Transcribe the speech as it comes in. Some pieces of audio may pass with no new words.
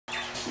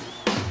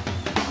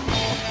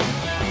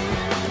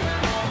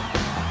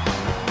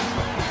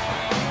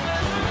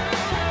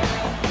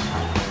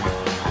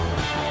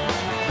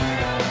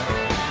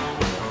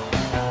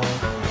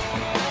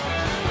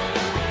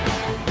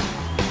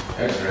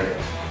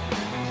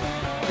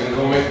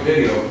gonna go make a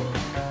video.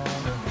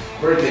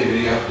 Birthday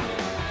video.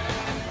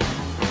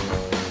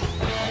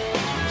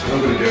 That's what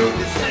I'm gonna do.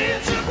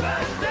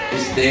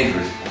 It's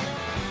dangerous.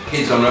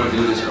 Kids don't ever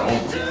do this at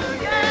home.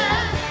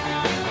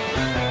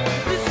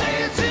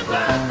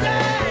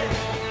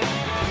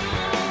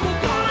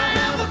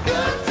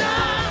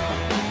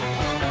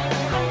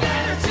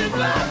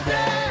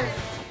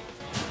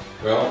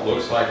 Well,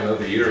 looks like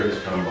another year has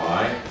come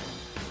by.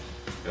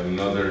 Got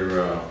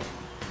another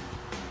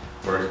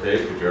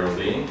birthday for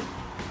Geraldine.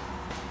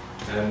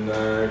 And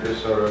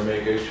just sort of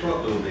make a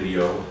short little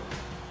video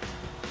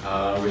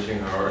wishing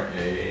her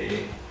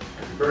a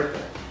happy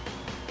birthday.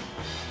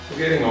 We're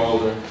getting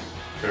older,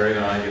 Gerri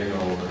and I are getting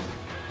older.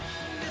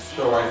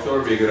 So I thought it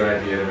would be a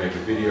good idea to make a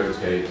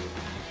videotape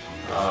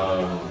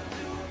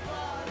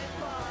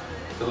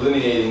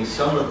delineating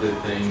some of the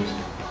things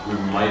we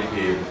might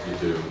be able to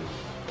do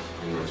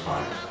in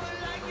retirement.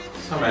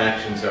 Some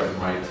actions that we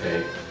might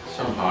take,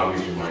 some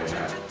hobbies we might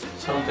have,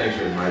 some things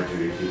we might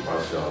do to keep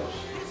ourselves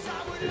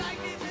busy.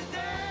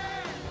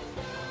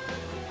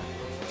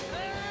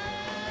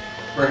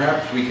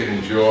 Perhaps we could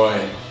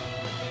enjoy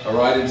a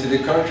ride into the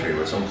country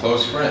with some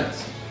close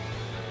friends.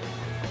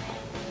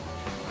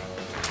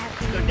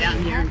 Go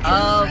down here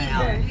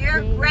and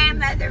your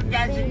grandmother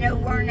doesn't know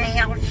where in the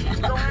hell she's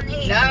going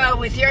either. No,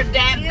 with your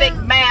damn big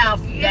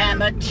mouth,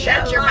 damn it.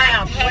 Shut your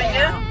mouth, will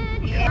you?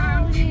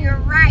 You're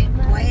right,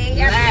 way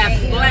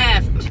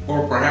Left.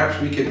 Or perhaps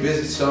we could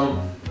visit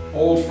some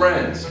old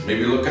friends,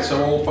 maybe look at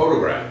some old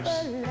photographs.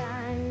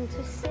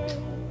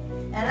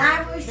 And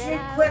I wish you'd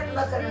quit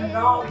looking at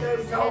all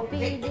those old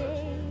pictures.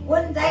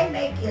 Wouldn't they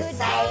make you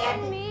sad?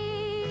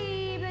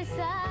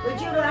 Would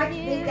you like to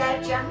be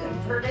that young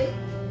and pretty?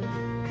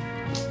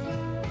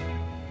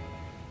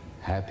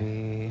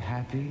 Happy.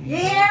 You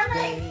hear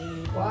me?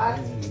 What?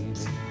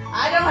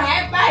 I don't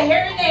have my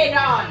hearing aid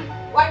on.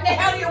 What the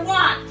hell you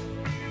want?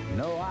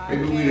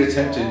 Maybe we'd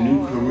attempt a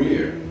new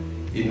career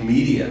in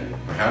media.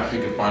 Perhaps we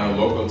could find a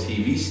local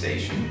TV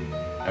station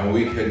and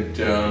we could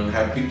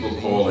have people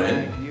call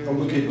in and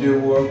we could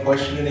do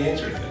question and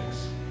answer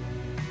things.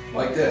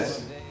 Like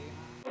this.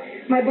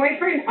 My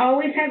boyfriend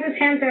always has his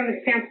hands on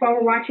his pants while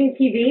we're watching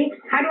TV.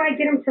 How do I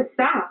get him to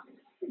stop?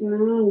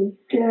 Oh,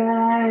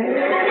 God.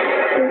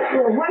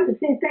 Well, what does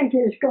he think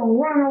he's going to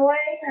run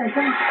away? I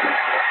think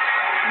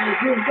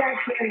he's got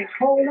to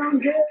hold on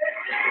to it.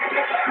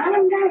 I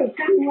don't know.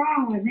 Something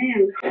wrong with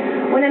him.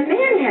 When a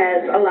man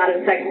has a lot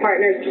of sex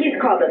partners, he's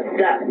called a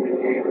stud.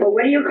 But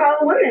what do you call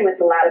a woman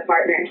with a lot of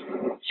partners?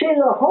 She's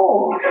a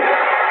whore.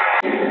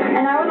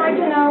 And I would like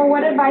to know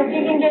what advice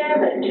you can give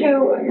to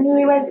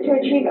newlyweds to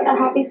achieve a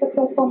happy,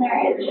 successful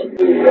marriage.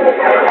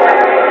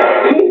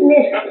 Keep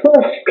this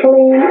puss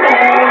clean all the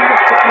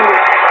time.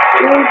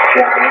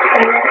 Inside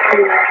and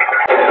out.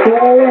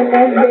 Roll in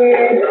that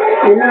bed,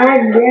 and I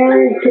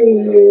guarantee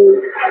you,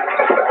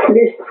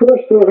 this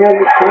puss will have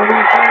the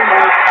time.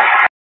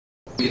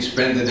 We'd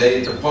spend the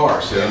day at the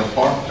park, sit on a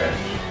park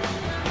bench,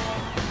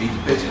 feed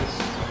the pigeons.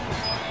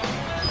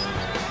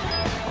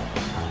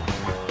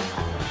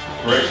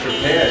 For extra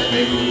cash,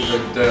 maybe we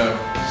could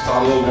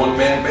start a little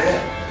one-man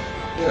band,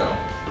 you know.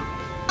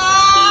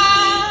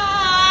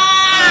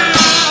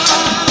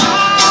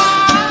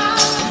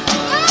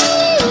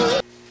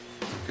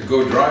 Could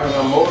go driving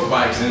on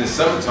motorbikes in the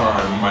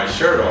summertime with my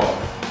shirt off.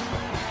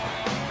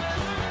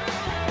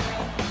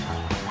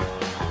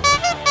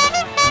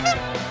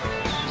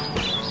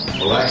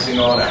 Relaxing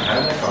on a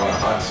hammock on a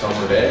hot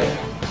summer day.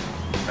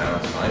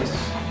 Sounds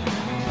nice.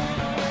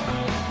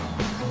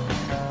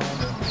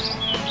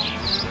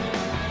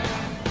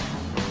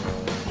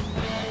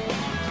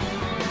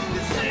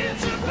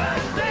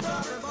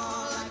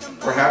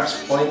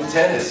 Perhaps playing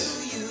tennis.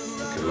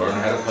 You could learn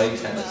how to play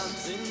tennis.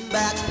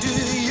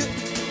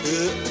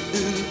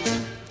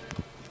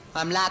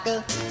 I'm like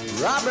a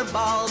rubber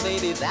ball,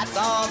 baby, that's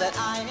all that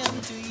I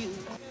am to you.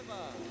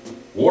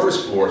 Water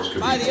sports could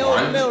be By the old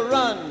fun. mill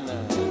run,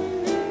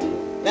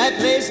 that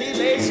lazy,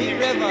 lazy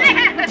river,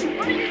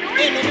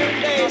 in the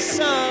noonday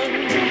sun,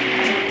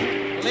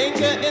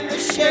 linger in the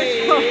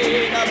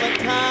shade of a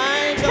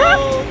kind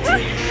old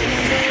tree.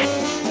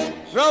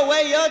 Throw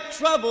away your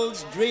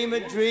troubles, dream a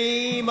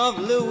dream of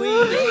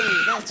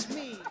Louis. That's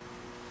me.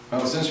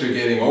 Well, since we're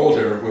getting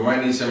older, we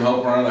might need some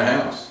help around the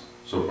house.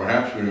 So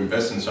perhaps we'd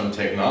invest in some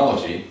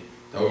technology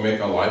that would make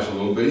our lives a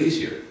little bit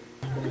easier.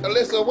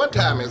 Alyssa, what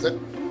time is it?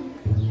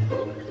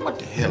 What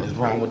the hell is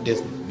wrong with this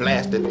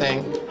blasted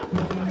thing?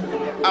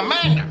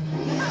 Amanda!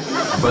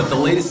 But the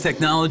latest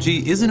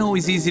technology isn't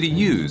always easy to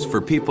use for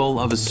people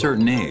of a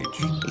certain age.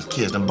 These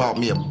kids done bought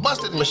me a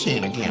busted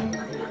machine again.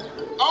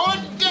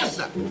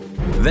 Odessa!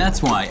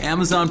 That's why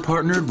Amazon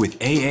partnered with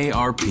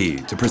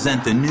AARP to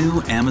present the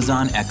new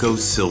Amazon Echo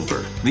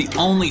Silver, the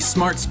only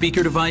smart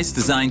speaker device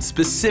designed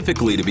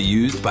specifically to be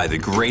used by the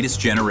greatest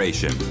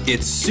generation.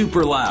 It's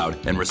super loud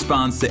and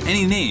responds to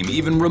any name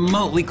even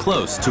remotely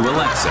close to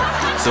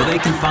Alexa, so they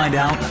can find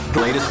out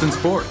the latest in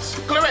sports.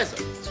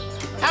 Clarissa,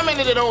 how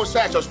many did old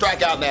Satchel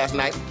strike out last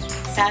night?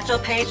 Satchel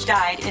Paige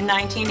died in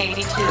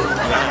 1982.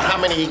 How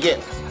many he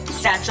get?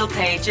 Satchel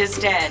Paige is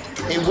dead.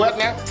 He what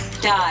now?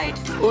 Died.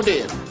 Who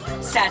did?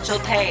 Satchel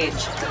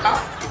Paige.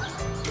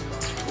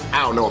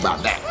 I don't know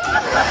about that.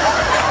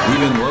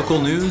 Even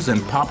local news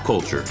and pop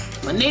culture.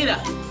 Anita,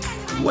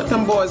 what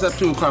them boys up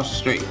to across the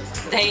street?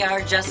 They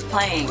are just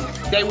playing.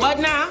 They what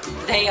now?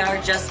 They are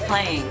just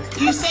playing.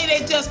 You say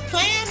they just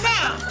playing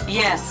now?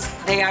 Yes,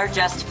 they are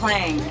just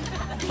playing.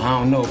 I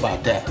don't know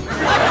about that.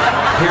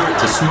 Pair it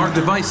to smart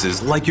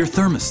devices like your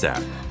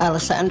thermostat.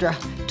 Alessandra,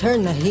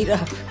 turn the heat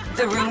up.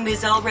 The room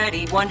is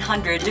already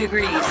 100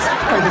 degrees.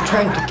 Are you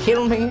trying to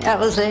kill me,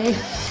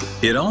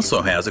 Alize? It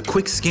also has a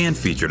quick scan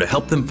feature to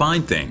help them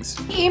find things.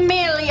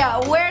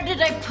 Emilia, where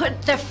did I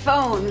put the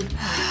phone?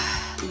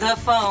 The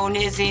phone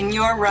is in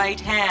your right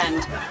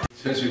hand.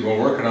 Since we've been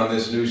working on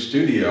this new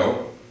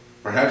studio,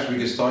 perhaps we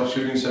could start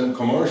shooting some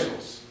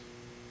commercials.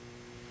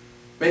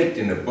 Baked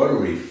in a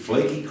buttery,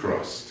 flaky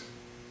crust.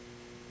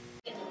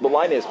 The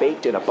line is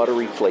baked in a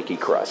buttery, flaky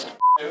crust.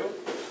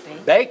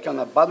 Baked on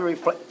a buttery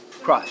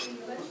crust.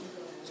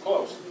 It's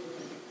close.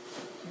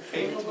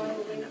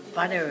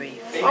 Buttery,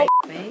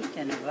 baked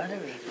in a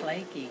buttery,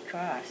 flaky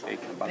crust.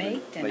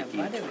 Baked in a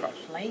buttery,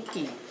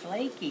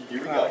 flaky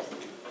crust.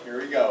 Here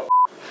we go.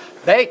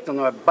 Baked on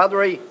a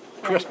buttery,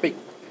 crispy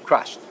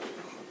crust.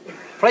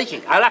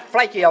 Flaky. I left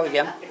flaky out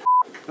again.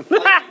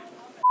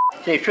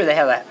 See, you should have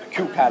had that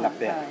cue card up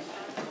there.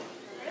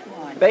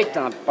 Baked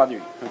on a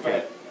buttery.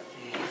 Okay.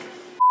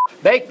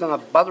 Baked on a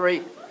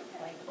buttery,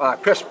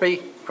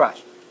 crispy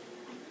crust.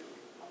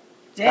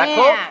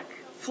 Jack,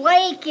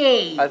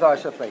 flaky. I thought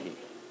I said flaky.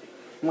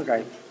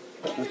 Okay.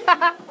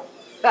 Oh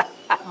my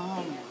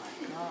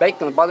God.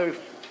 Baked on a buttery,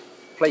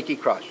 flaky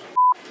crust.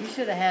 You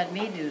should have had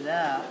me do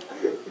that.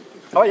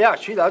 Oh yeah,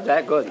 she does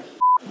that good.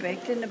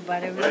 Baked in the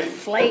buttery,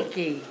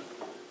 flaky.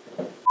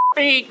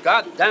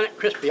 God damn it,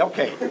 crispy.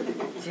 Okay.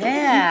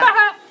 Jack.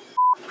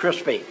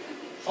 Crispy.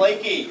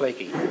 Flaky.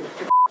 Flaky.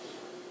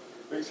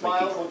 Big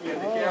smiles looking at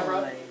the camera.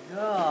 Oh my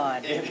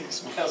God. And big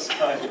smiles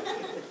on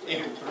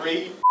in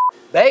 3.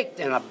 Baked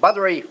in a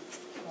buttery,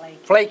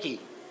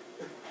 flaky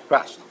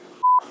crust.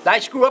 Did I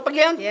screw up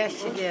again?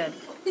 Yes, you did.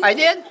 I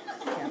did?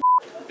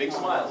 Big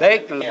smiles.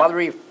 Baked in a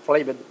buttery,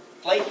 flavored.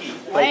 Flaky.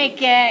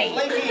 Flaky.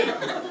 Flaky.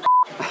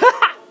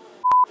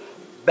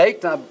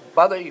 Baked in a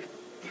buttery,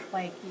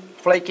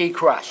 flaky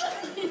crust.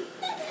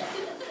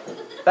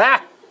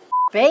 Ah!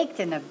 Baked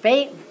in a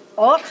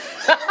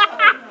oops.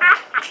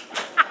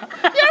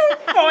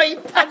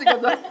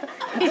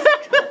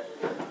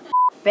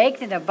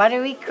 Baked in a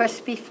buttery,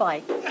 crispy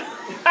flake.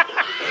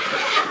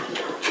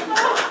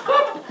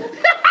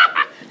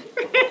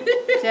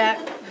 Jack,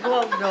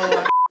 go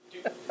door.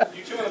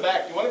 You two in the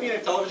back, do you want to be in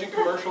a television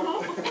commercial?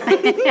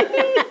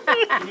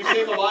 Can you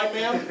say the line,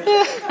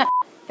 ma'am?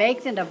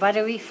 Baked in a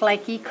buttery,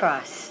 flaky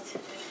crust.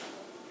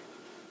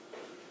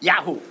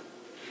 Yahoo!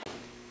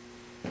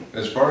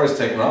 As far as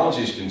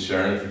technology is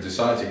concerned, if we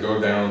decide to go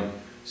down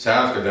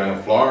south, go down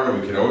to Florida,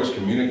 we could always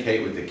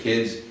communicate with the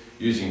kids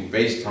using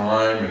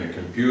FaceTime and a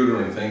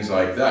computer and things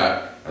like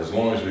that, as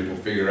long as we can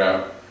figure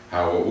out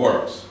how it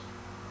works.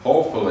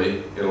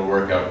 Hopefully, it'll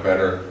work out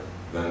better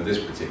than this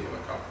particular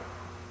couple.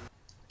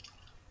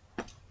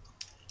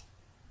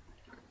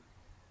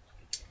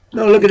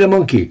 No, look at the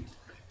monkey.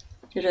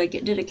 Did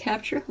it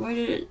capture? Why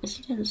did it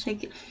didn't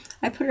say?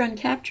 I put it on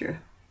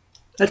capture.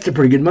 That's a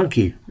pretty good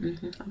monkey.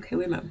 Okay,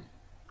 wait a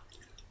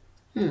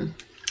minute.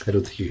 I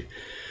don't think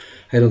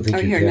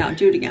you here, now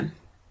do it again.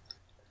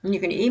 And you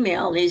can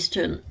email these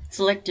to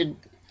selected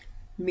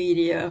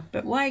media,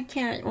 but why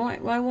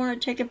won't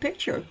it take a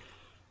picture?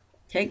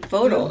 Take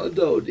photo.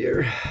 No,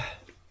 dear.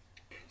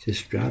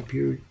 Just drop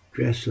your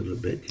dress a little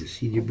bit. You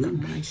see your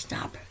boobs? Come on,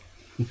 stop.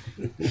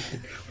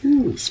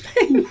 Ooh.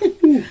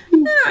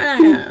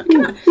 No,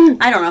 come on.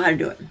 I don't know how to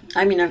do it.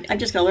 I mean, I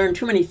just got to learn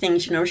too many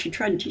things, you know. She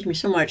tried to teach me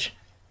so much.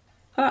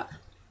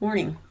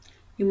 Warning.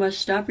 You must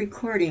stop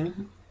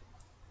recording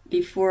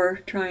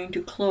before trying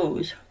to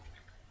close.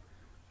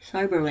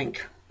 Cyberlink.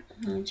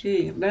 Oh,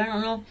 gee, but I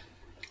don't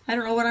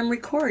know what I'm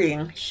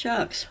recording.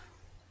 Shucks.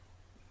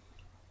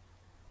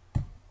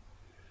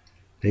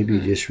 Maybe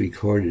you just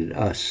recorded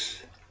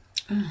us.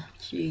 Oh,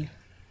 gee.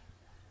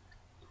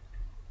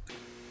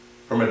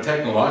 From a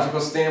technological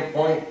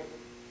standpoint,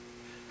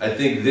 I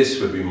think this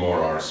would be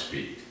more our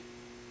speed.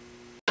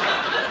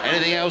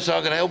 Anything else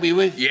I can help you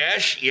with?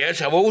 Yes.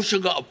 I've also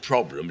got a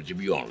problem, to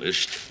be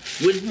honest,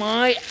 with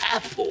my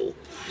apple.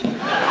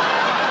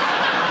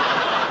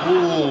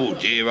 Oh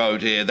dear,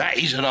 that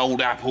is an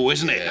old apple,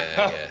 isn't it?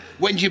 Yeah.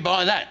 When did you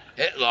buy that?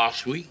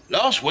 Last week.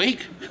 Last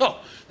week?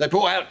 Oh, they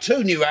brought out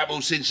 2 new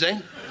apples since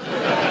then.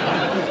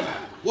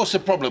 What's the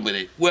problem with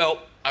it?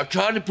 Well, I've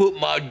tried to put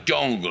my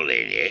dongle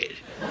in it,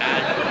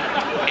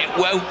 and it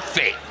won't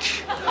fit.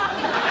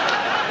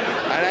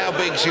 And how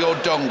big's your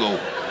dongle?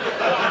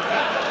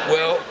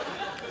 Well,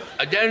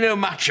 I don't know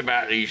much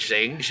about these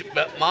things,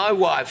 but my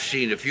wife's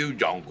seen a few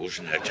dongles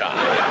in her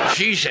time.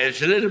 She says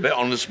it's a little bit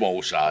on the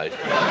small side.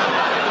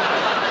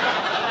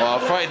 Well,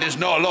 I'm afraid there's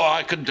not a lot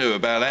I can do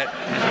about that.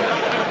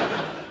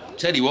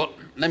 Tell you what,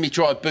 let me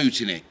try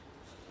booting it.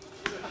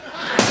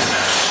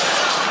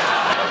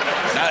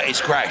 No,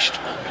 it's crashed.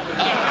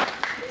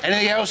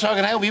 Anything else I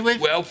can help you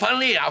with? Well,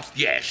 funnily enough,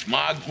 yes.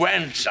 My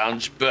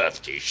grandson's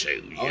birthday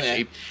soon, you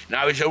see.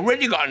 Now, he's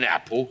already got an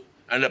apple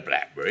and a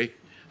blackberry.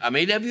 I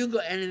mean, have you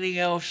got anything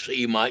else that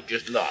you might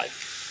just like?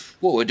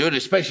 Well, we're doing a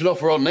special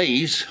offer on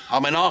these. I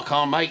mean, I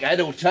can't make head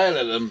or tail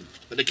of them,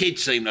 but the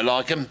kids seem to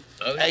like them.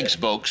 Eggs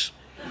box.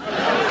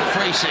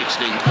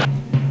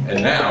 $3.60.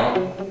 And now,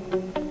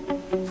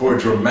 for a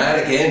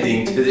dramatic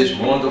ending to this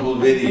wonderful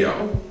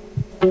video.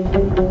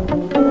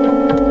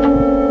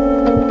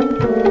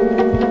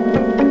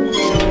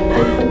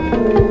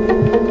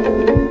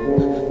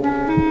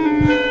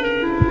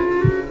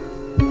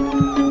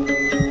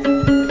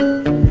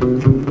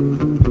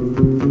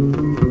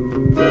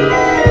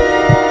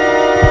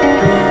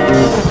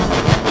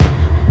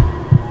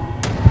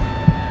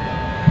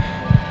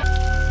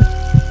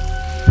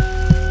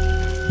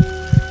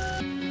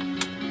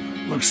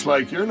 Looks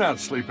like you're not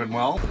sleeping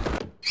well.